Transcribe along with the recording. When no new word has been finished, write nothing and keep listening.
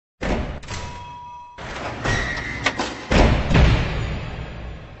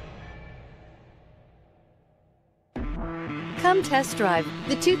Come test drive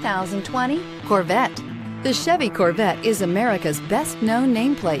the 2020 Corvette. The Chevy Corvette is America's best-known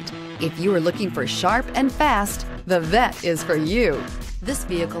nameplate. If you are looking for sharp and fast, the Vette is for you. This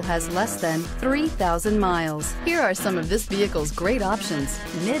vehicle has less than 3,000 miles. Here are some of this vehicle's great options: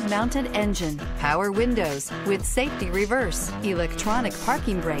 mid-mounted engine, power windows with safety reverse, electronic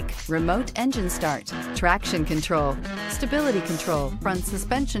parking brake, remote engine start, traction control, stability control, front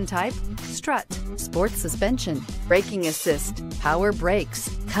suspension type, strut, sports suspension, braking assist, power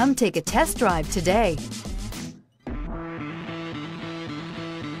brakes. Come take a test drive today.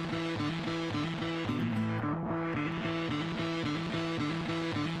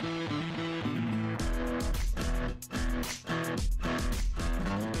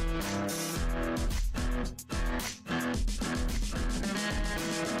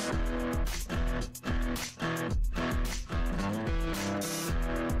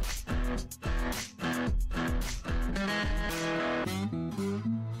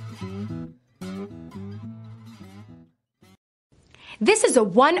 This is a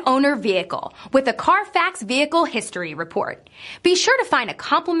one-owner vehicle with a Carfax Vehicle History Report. Be sure to find a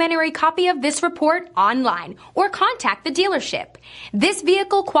complimentary copy of this report online or contact the dealership. This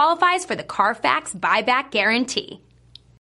vehicle qualifies for the Carfax Buyback Guarantee.